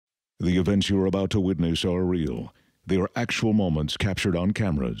The events you're about to witness are real. They are actual moments captured on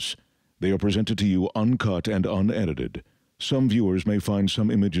cameras. They are presented to you uncut and unedited. Some viewers may find some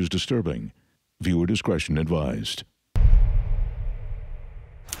images disturbing. Viewer discretion advised.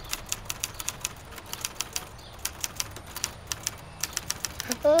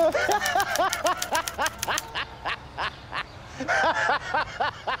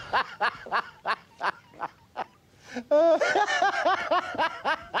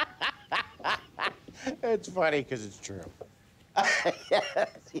 It's funny because it's true. Yes.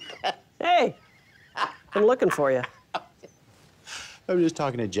 Hey, I'm looking for you. I'm just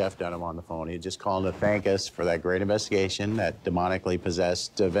talking to Jeff Dunham on the phone. He's just calling to thank us for that great investigation, that demonically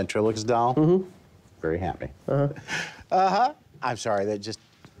possessed ventriloquist doll. Mm-hmm. Very happy. Uh-huh. Uh-huh. I'm sorry, that just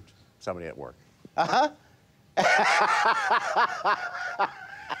somebody at work. Uh-huh.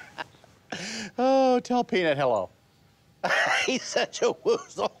 Oh, tell Peanut hello. He's such a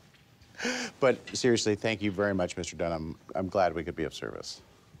woozle. But seriously, thank you very much, Mr. Dunham. I'm glad we could be of service.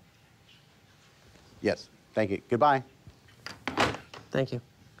 Yes, thank you. Goodbye. Thank you.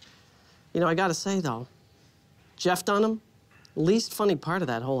 You know, I gotta say, though, Jeff Dunham, least funny part of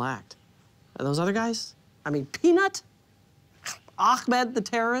that whole act. And those other guys, I mean, Peanut, Ahmed the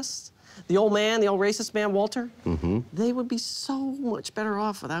terrorist, the old man, the old racist man, Walter, they would be so much better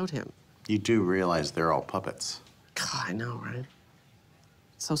off without him. You do realize they're all puppets. God, I know, right?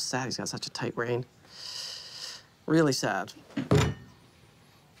 It's so sad he's got such a tight rein. Really sad.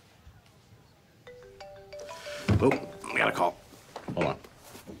 Oh, I got a call. Hold on.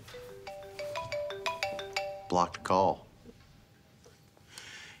 Blocked call.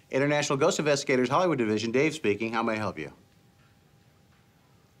 International Ghost Investigators Hollywood Division, Dave speaking. How may I help you?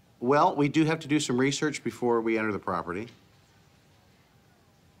 Well, we do have to do some research before we enter the property.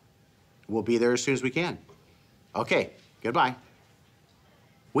 We'll be there as soon as we can. Okay, goodbye.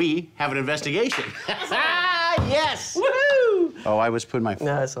 We have an investigation. Yes! Woohoo! Oh, I was putting my...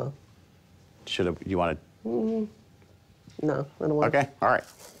 No, I saw. Should have... You wanted... No, I don't want Okay, all right.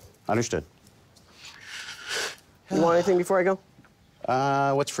 Understood. You want anything before I go?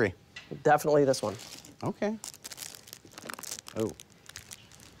 What's free? Definitely this one. Okay. Oh.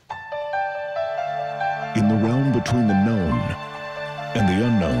 In the realm between the known and the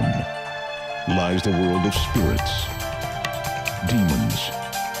unknown lies the world of spirits, demons,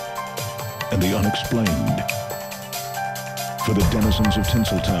 and the unexplained. For the denizens of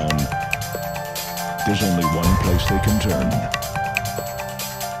Tinseltown, there's only one place they can turn.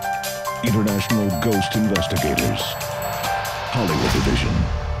 International Ghost Investigators, Hollywood Division.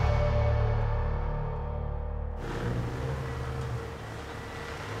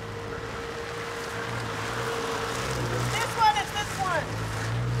 This one is this one.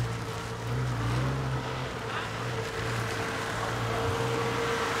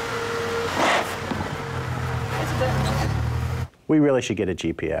 We really should get a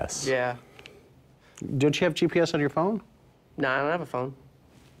GPS. Yeah. Don't you have GPS on your phone? No, I don't have a phone.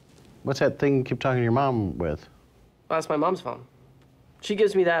 What's that thing you keep talking to your mom with? Well, that's my mom's phone. She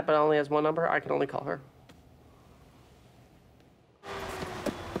gives me that, but only has one number. I can only call her.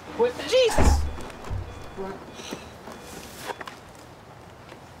 What? Jesus!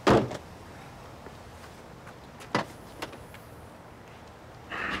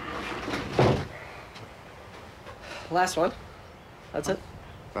 Last one. That's it?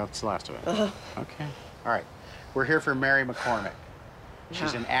 That's the last of it. Okay. All right. We're here for Mary McCormack.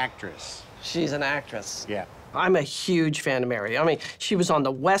 She's an actress. She's an actress. Yeah. I'm a huge fan of Mary. I mean, she was on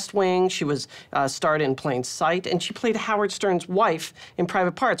The West Wing, she was starred in Plain Sight, and she played Howard Stern's wife in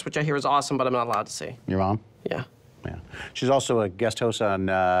Private Parts, which I hear is awesome, but I'm not allowed to see. Your mom? Yeah. Yeah. She's also a guest host on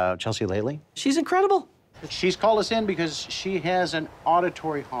Chelsea Lately. She's incredible. She's called us in because she has an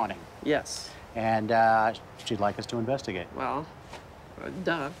auditory haunting, Yes. and she'd like us to investigate. Well,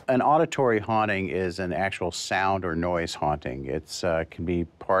 duh. An auditory haunting is an actual sound or noise haunting. It's can be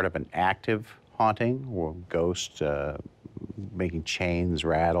part of an active haunting, or ghosts making chains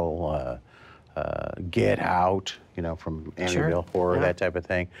rattle, get out, you know, from Amityville Horror, that type of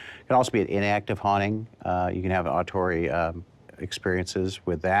thing. It can also be an inactive haunting. You can have auditory experiences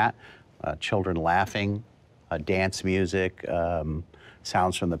with that. Children laughing, dance music,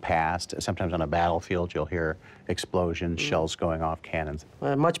 sounds from the past. Sometimes on a battlefield, you'll hear explosions, shells going off, cannons.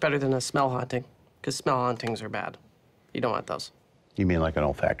 Much better than a smell haunting, because smell hauntings are bad. You don't want those. You mean like an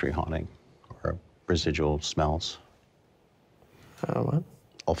olfactory haunting or residual smells? What?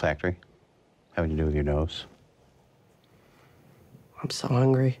 Olfactory? Having to do with your nose? I'm so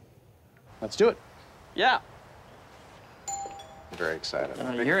hungry. Let's do it. Yeah. I'm very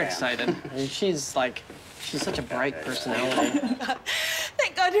excited. You're excited. She's such a bright personality.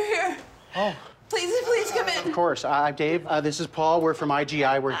 Thank God you're here. Oh. Please come in. Of course. I'm Dave. This is Paul. We're from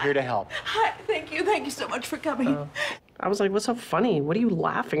IGI. We're here to help. Hi, thank you so much for coming. I was like, what's so funny? What are you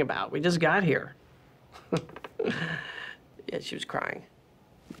laughing about? We just got here. Yeah, she was crying.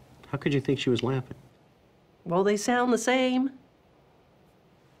 How could you think she was laughing? Well, they sound the same.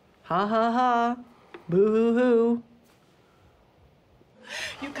 Ha ha ha. Boo hoo hoo.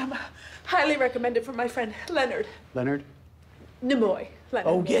 You come highly recommended from my friend Leonard. Leonard? Nimoy. Leonard.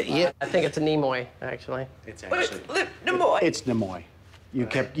 Oh, yeah. I think it's a Nimoy, actually. It's But actually... it's Nimoy. It's Nimoy. You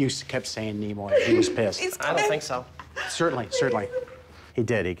kept saying Nimoy. He was pissed. He's I don't think so. Certainly. He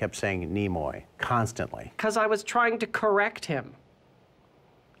did. He kept saying Nimoy constantly. Because I was trying to correct him.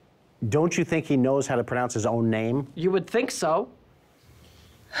 Don't you think he knows how to pronounce his own name? You would think so.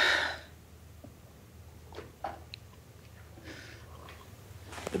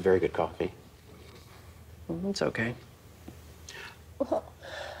 Very good coffee. It's okay. Well,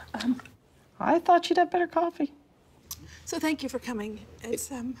 I thought you'd have better coffee. So thank you for coming.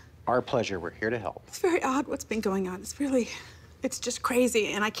 It's Our pleasure. We're here to help. it's very odd what's been going on. It's just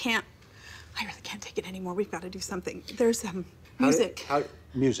crazy, and I really can't take it anymore. We've got to do something. There's music.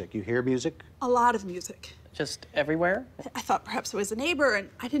 Music. You hear music? A lot of music. Just everywhere? I thought perhaps it was a neighbor, and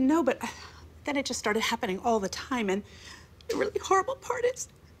I didn't know, but then it just started happening all the time. And the really horrible part is,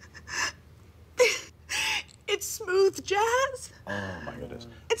 it's smooth jazz. Oh my goodness.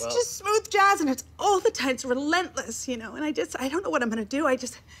 It's just smooth jazz, and it's all the time. It's relentless, you know. And I don't know what I'm gonna do.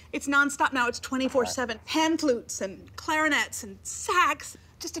 It's nonstop now. It's 24/7. Pan flutes and clarinets and sax.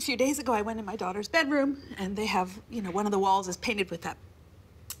 Just a few days ago, I went in my daughter's bedroom, and they have, one of the walls is painted with that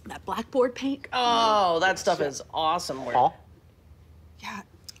blackboard paint. Oh, that stuff is awesome. Paul? Yeah.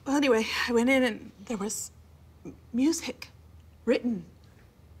 Well, anyway, I went in, and there was music written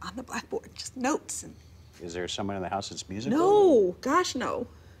on the blackboard, just notes. And Is there someone in the house that's musical? no, gosh, no.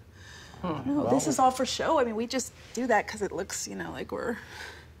 No, this is all for show. I mean, we just do that because it looks, like we're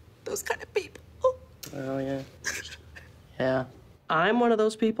those kind of people. Oh, yeah. Yeah. I'm one of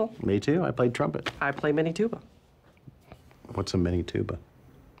those people. Me too. I played trumpet. I play mini tuba. What's a mini tuba?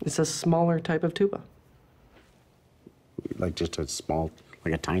 It's a smaller type of tuba. Like just a small,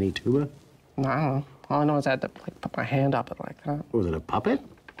 like a tiny tuba? No, I don't know. All I know is I had to put my hand up it like that. Was it a puppet?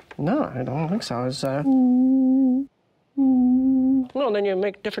 No, I don't think so. It's no, and then you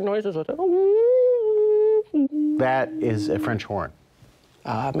make different noises with it. That is a French horn.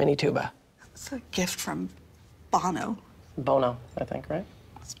 Mini tuba. It's a gift from Bono. Bono, I think, right?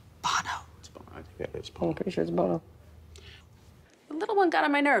 It's Bono. I think that is I'm Paul. pretty sure it's Bono. The little one got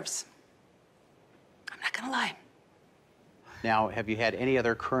on my nerves. I'm not gonna lie. Now, have you had any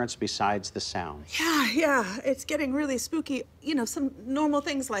other occurrence besides the sound? Yeah, it's getting really spooky. Some normal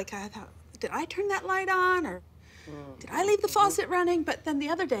things like I thought, did I turn that light on, or did I leave the faucet running? But then the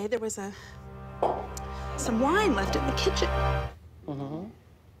other day there was some wine left in the kitchen.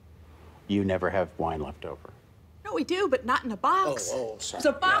 You never have wine left over. No, we do, but not in a box. Oh, sorry. It's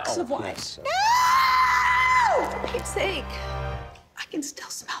a box of wine. yes. No! For Pete's sake. I can still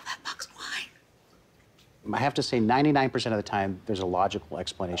smell that box of wine. I have to say, 99% of the time, there's a logical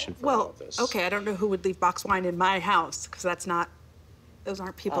explanation for all Well, of this. okay, I don't know who would leave box wine in my house, because those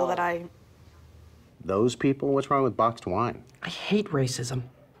aren't people that I... Those people? What's wrong with boxed wine? I hate racism.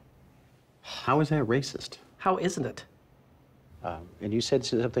 How is that racist? How isn't it? And you said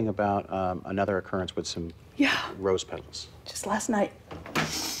something about another occurrence with some rose petals. Just last night,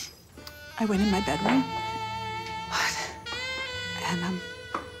 I went in my bedroom, and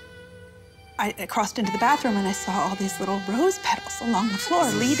I crossed into the bathroom, and I saw all these little rose petals along the floor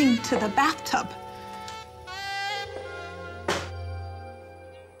leading to the bathtub.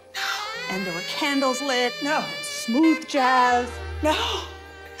 And there were candles lit. No. Smooth jazz. No.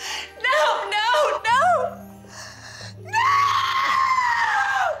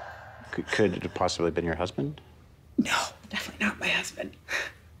 Could it have possibly been your husband? No, definitely not my husband.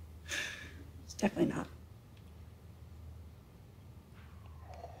 It's definitely not.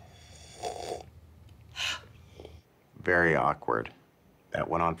 Very awkward. That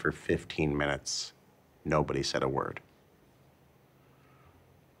went on for 15 minutes. Nobody said a word.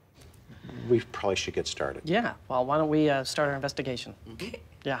 We probably should get started. Yeah, well, why don't we start our investigation?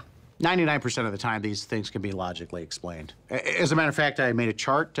 Yeah. 99% of the time, these things can be logically explained. As a matter of fact, I made a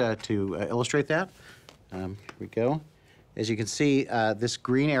chart to illustrate that. Here we go. As you can see, this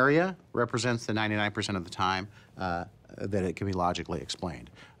green area represents the 99% of the time that it can be logically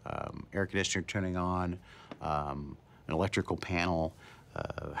explained. Air conditioner turning on, an electrical panel,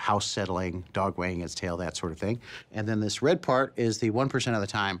 house settling, dog wagging its tail, that sort of thing. And then this red part is the 1% of the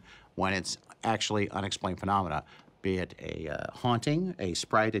time when it's actually unexplained phenomena. be it a haunting, a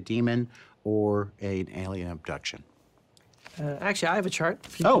sprite, a demon, or an alien abduction. Actually, I have a chart.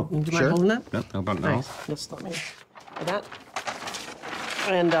 If you, Oh, do you sure. mind holding that? No problem. Thanks. Just let me do that.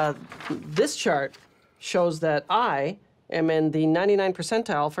 And this chart shows that I am in the 99th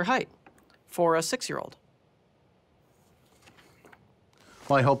percentile for height for a 6-year-old.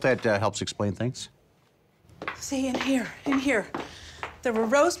 Well, I hope that helps explain things. See, in here, there were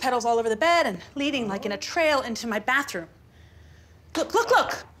rose petals all over the bed and leading like in a trail into my bathroom. Look, look,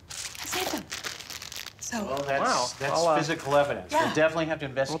 look! I saved them. So, Well, Wow. that's I'll, physical evidence. yeah. We'll definitely have to take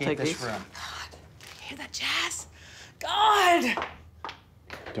investigate this these. room. God, you hear that jazz? God!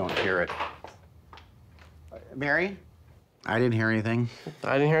 Don't hear it. Mary? I didn't hear anything.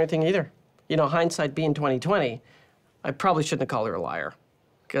 I didn't hear anything either. You know, hindsight being 2020, I probably shouldn't have called her a liar,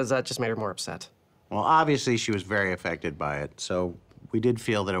 because that just made her more upset. Well, obviously she was very affected by it, so we did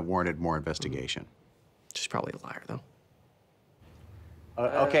feel that it warranted more investigation. She's probably a liar, though.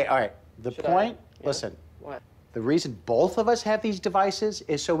 Okay, all right. The point, listen, What? the reason both of us have these devices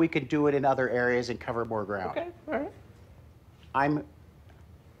is so we can do it in other areas and cover more ground. Okay, all right. I'm,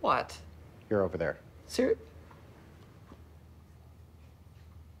 What? you're over there. Serious?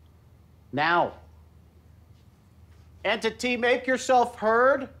 Now, entity, make yourself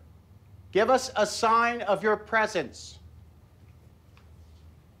heard. Give us a sign of your presence.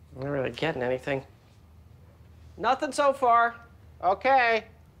 I'm not really getting anything. Nothing so far. Okay.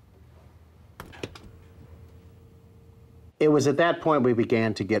 It was at that point we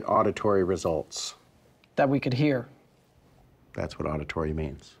began to get auditory results. That we could hear. That's what auditory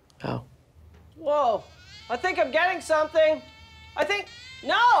means. Oh. Whoa, I think I'm getting something.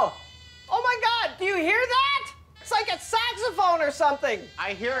 No! Oh my God, do you hear that? It's like a saxophone or something.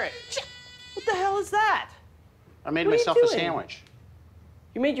 I hear it. What the hell is that? I made What are you myself a doing? sandwich.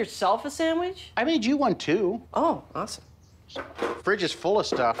 You made yourself a sandwich? I made you one too. Oh, awesome. Fridge is full of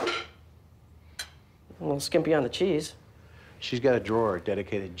stuff. A little skimpy on the cheese. She's got a drawer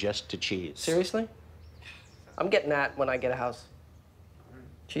dedicated just to cheese. Seriously? I'm getting that when I get a house.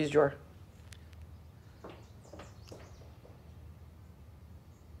 Cheese drawer.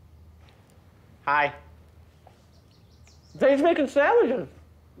 Hi. Dave's making sandwiches.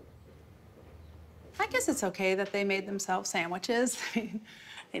 I guess it's okay that they made themselves sandwiches. I mean,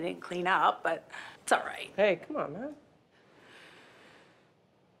 they didn't clean up, but it's all right. Hey, come on, man.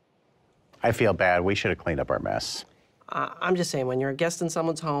 I feel bad. We should have cleaned up our mess. I'm just saying, when you're a guest in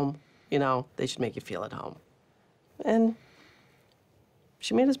someone's home, you know, they should make you feel at home. And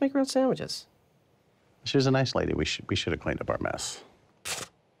she made us make her own sandwiches. She was a nice lady. We should have cleaned up our mess.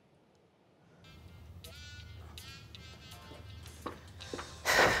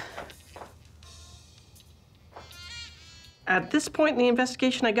 At this point in the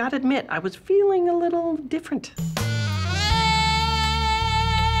investigation, I gotta admit, I was feeling a little different.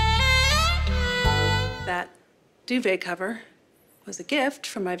 That duvet cover was a gift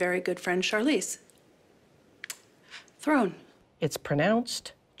from my very good friend Charlize. Throne. It's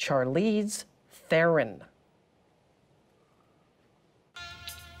pronounced Charlize Theron.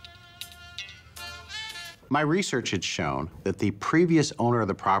 My research had shown that the previous owner of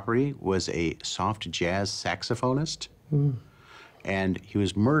the property was a soft jazz saxophonist. And he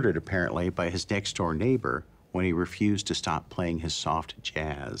was murdered, apparently, by his next-door neighbor when he refused to stop playing his soft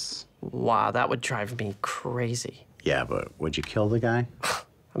jazz. Wow, that would drive me crazy. Yeah, but would you kill the guy?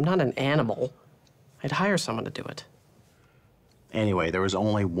 I'm not an animal. I'd hire someone to do it. Anyway, there was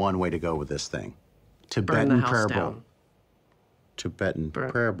only one way to go with this thing. Burn Tibetan the house prayer bowl. down. Tibetan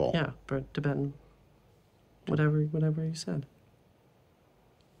prayer bowl. Yeah, Tibetan. Whatever you said.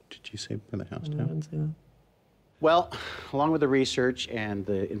 Did you say burn the house I down? didn't say that. Well, along with the research and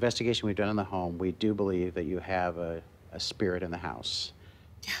the investigation we've done in the home, we do believe that you have a spirit in the house.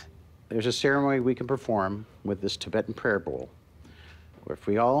 Yeah. There's a ceremony we can perform with this Tibetan prayer bowl, where if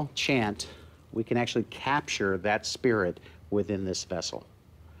we all chant, we can actually capture that spirit within this vessel,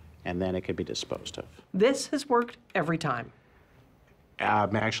 and then it could be disposed of. This has worked every time.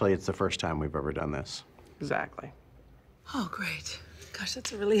 Actually, it's the first time we've ever done this. Exactly. Oh, great. Gosh,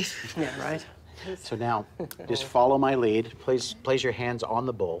 that's a relief. Yeah, right? So now, just follow my lead. Please place your hands on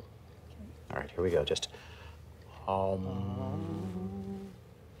the bowl. All right, here we go. Just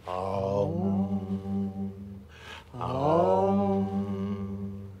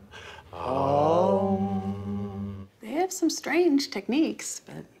They have some strange techniques,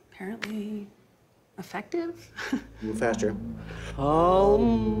 but apparently effective. move faster.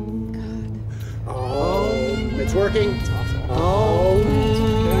 It's working.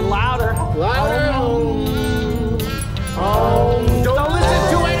 Getting louder. Louder. Don't listen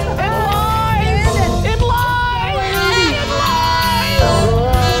to it. It lies. It lies.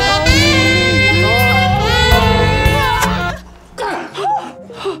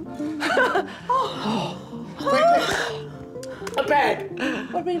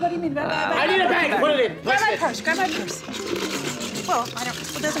 Oh, I don't.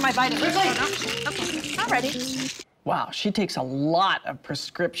 Well, those are my vitamins. Oh, no. Okay, I'm ready. Wow, she takes a lot of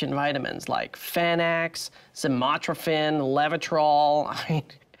prescription vitamins like Fanax, Zimotriphin, Levotrol. I mean,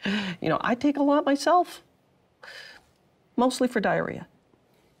 you know, I take a lot myself, mostly for diarrhea.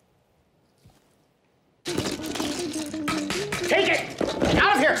 Take it!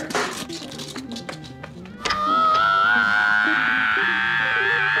 Out of here!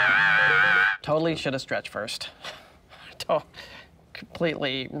 Totally should have stretched first.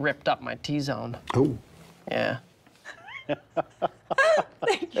 Completely ripped up my T-zone. Oh. Yeah.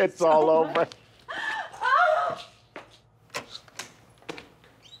 It's all over.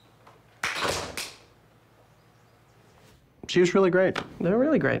 She was really great. They're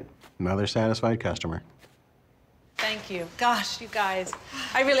really great. Another satisfied customer. Thank you. Gosh, you guys,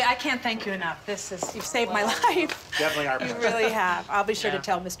 I can't thank you enough. You've saved my life. Definitely our You really have. I'll be sure to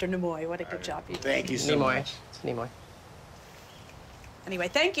tell Mr. Nimoy what a good job you did. Thank you so Nimoy. much. It's Nimoy. Anyway,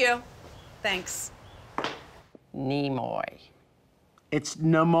 thank you. Thanks. Nimoy. It's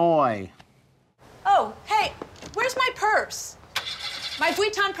Nimoy. Oh, hey, where's my purse? My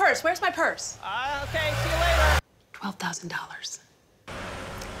Vuitton purse. Where's my purse? Okay, see you later. $12,000.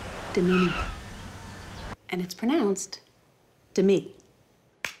 Demi. And it's pronounced Demi.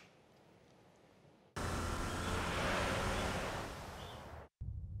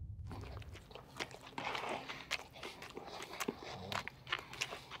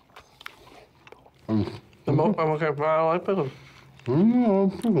 I'm okay. I like pickles. I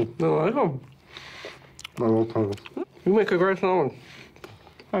like them. I love pickles. You make a great salad.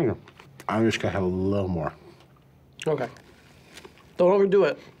 Thank you. I'm just gonna have a little more. Okay. Don't overdo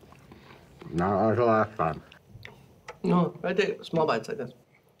it. Not like the last time. No, I take small bites like this.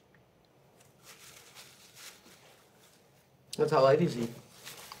 That's how ladies eat.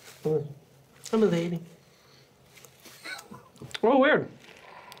 I'm a lady. Oh, weird.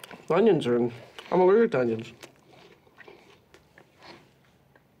 Onions are in. I'm allergic to onions.